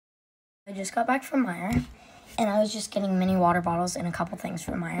I just got back from Meijer, and I was just getting mini water bottles and a couple things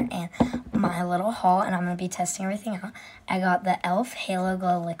from Meijer, and my little haul, and I'm going to be testing everything out. I got the e.l.f. Halo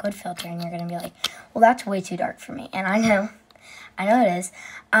Glow Liquid Filter, and you're going to be like, well, that's way too dark for me. And I know it is,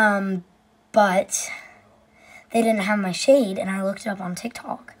 but they didn't have my shade, and I looked it up on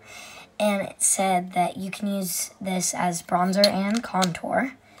TikTok, and it said that you can use this as bronzer and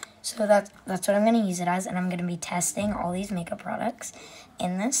contour. So that's what I'm going to use it as, and I'm going to be testing all these makeup products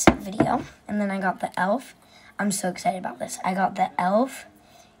in this video. And then I got the e.l.f. I'm so excited about this. I got the e.l.f.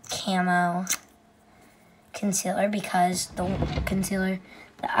 Camo Concealer because the concealer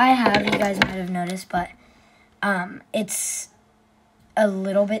that I have, you guys might have noticed, but it's a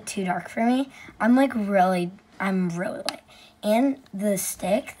little bit too dark for me. I'm really light. And the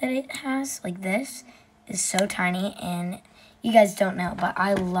stick that it has, like this, is so tiny, and you guys don't know, but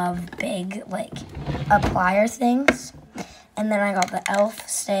I love big, like, applier things. And then I got the e.l.f.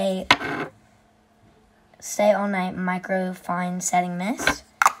 Stay All Night Micro Fine Setting Mist.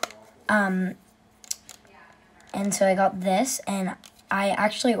 And so I got this, and I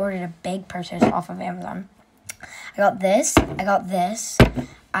actually ordered a big purchase off of Amazon. I got this.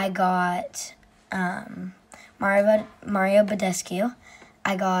 I got Mario Badescu.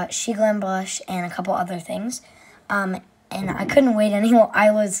 I got She Glam Blush and a couple other things. And I couldn't wait any longer.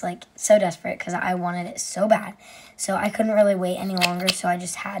 I was, like, so desperate because I wanted it so bad. So I couldn't really wait any longer, so I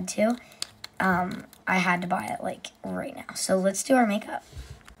just had to. I had to buy it, like, right now. So let's do our makeup.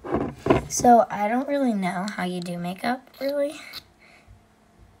 So I don't really know how you do makeup, really.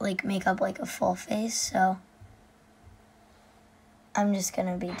 Like, makeup like a full face, so I'm just going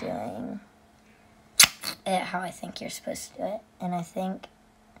to be doing it how I think you're supposed to do it. And I think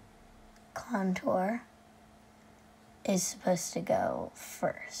contour is supposed to go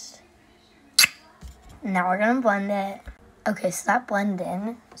first. Now we're gonna blend it. Okay, so that blended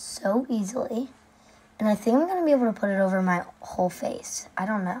in so easily. And I think I'm gonna be able to put it over my whole face. I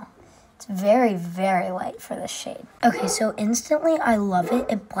don't know. It's very, very light for this shade. Okay, so instantly I love it.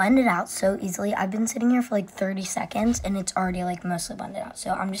 It blended out so easily. I've been sitting here for like 30 seconds and it's already like mostly blended out. So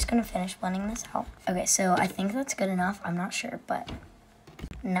I'm just gonna finish blending this out. Okay, so I think that's good enough. I'm not sure, but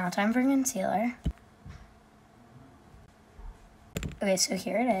now time for concealer. Okay, so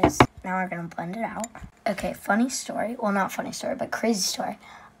here it is. Now we're gonna blend it out. Okay, funny story. Well, not funny story, but crazy story.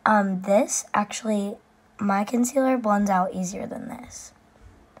 This actually, my concealer blends out easier than this.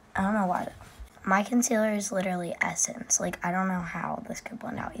 I don't know why though. My concealer is literally Essence. Like, I don't know how this could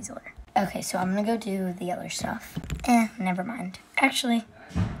blend out easier. Okay, so I'm gonna go do the other stuff. Never mind. Actually,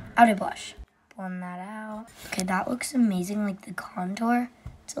 I'll do blush. Blend that out. Okay, that looks amazing. Like, the contour,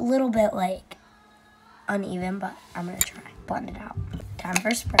 it's a little bit, like, uneven, but I'm gonna try. Blend it out. Time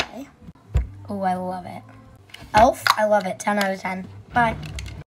for spray. Oh, I love it. e.l.f., I love it. 10 out of 10. Bye.